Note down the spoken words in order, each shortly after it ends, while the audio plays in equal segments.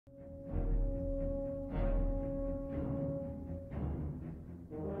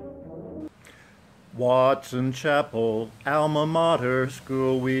Watson Chapel, alma mater,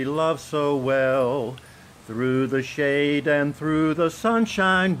 school we love so well. Through the shade and through the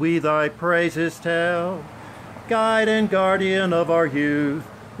sunshine we thy praises tell. Guide and guardian of our youth,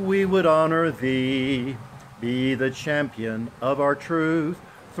 we would honor thee. Be the champion of our truth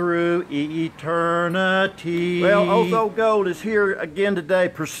through eternity. Well, Otho Gold is here again today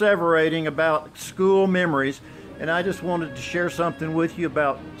perseverating about school memories, and I just wanted to share something with you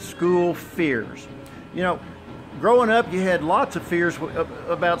about school fears. You know, growing up you had lots of fears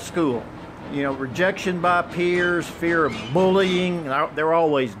about school. You know, rejection by peers, fear of bullying. There were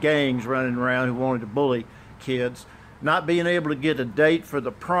always gangs running around who wanted to bully kids. Not being able to get a date for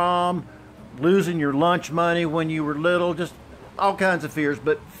the prom, losing your lunch money when you were little, just all kinds of fears.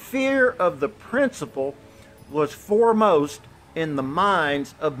 But fear of the principal was foremost in the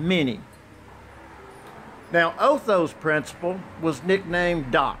minds of many. Now, Otho's principal was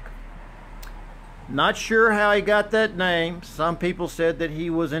nicknamed Doc. Not sure how he got that name. Some people said that he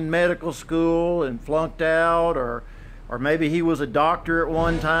was in medical school and flunked out, or maybe he was a doctor at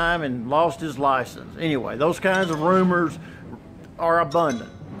one time and lost his license. Anyway, those kinds of rumors are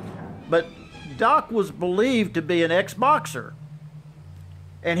abundant. But Doc was believed to be an ex-boxer,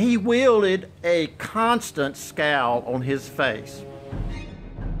 and he wielded a constant scowl on his face.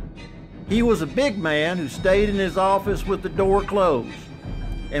 He was a big man who stayed in his office with the door closed.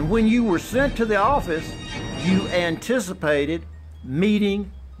 And when you were sent to the office, you anticipated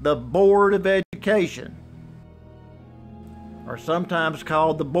meeting the Board of Education, or sometimes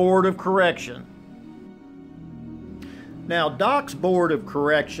called the Board of Correction. Now, Doc's Board of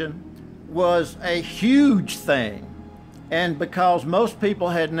Correction was a huge thing, and because most people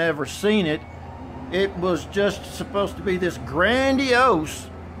had never seen it, it was just supposed to be this grandiose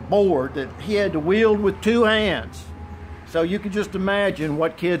board that he had to wield with two hands. So you can just imagine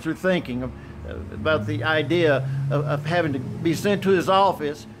what kids are thinking about the idea of having to be sent to his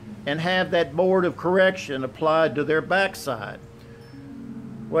office and have that Board of Correction applied to their backside.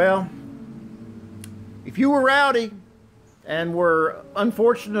 Well, if you were rowdy and were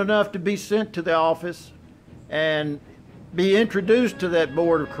unfortunate enough to be sent to the office and be introduced to that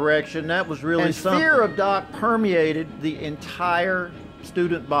Board of Correction, that was really something. And fear of Doc permeated the entire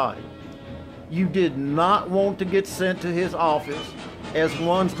student body. You did not want to get sent to his office, as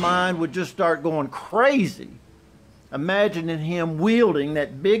one's mind would just start going crazy, imagining him wielding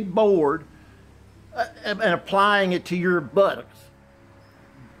that big board and applying it to your buttocks.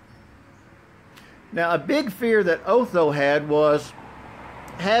 Now, a big fear that Otho had was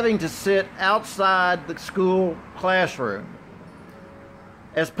having to sit outside the school classroom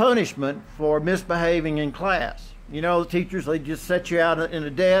as punishment for misbehaving in class. You know, the teachers, they just set you out in a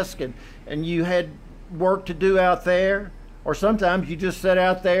desk and you had work to do out there, or sometimes you just sat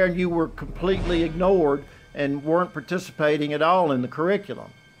out there and you were completely ignored and weren't participating at all in the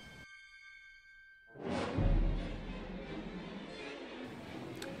curriculum.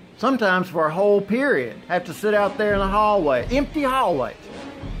 Sometimes for a whole period, have to sit out there in the hallway, empty hallways.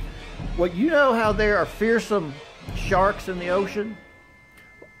 Well, you know how there are fearsome sharks in the ocean?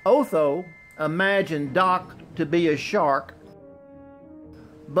 Otho imagined Doc to be a shark,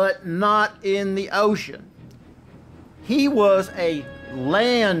 but not in the ocean. He was a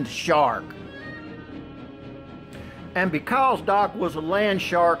land shark. And because Doc was a land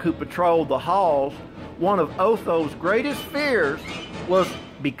shark who patrolled the halls, one of Otho's greatest fears was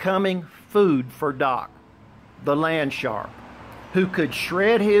becoming food for Doc, the land shark, who could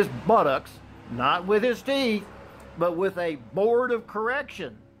shred his buttocks, not with his teeth, but with a Board of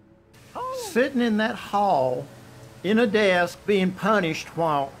Correction. Sitting in that hall, in a desk, being punished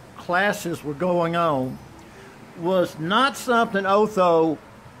while classes were going on, was not something Otho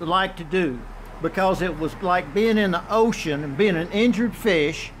liked to do, because it was like being in the ocean and being an injured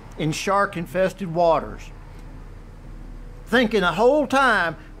fish in shark-infested waters, thinking the whole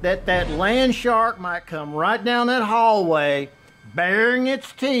time that that land shark might come right down that hallway, baring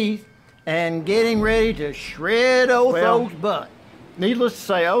its teeth and getting ready to shred Otho's butt. Needless to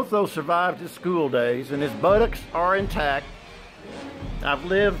say, Otho survived his school days, and his buttocks are intact. I've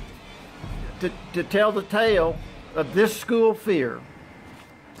lived to tell the tale of this school fear.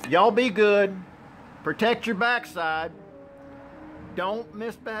 Y'all be good. Protect your backside. Don't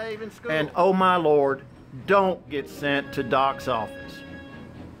misbehave in school. And oh my Lord, don't get sent to Doc's office.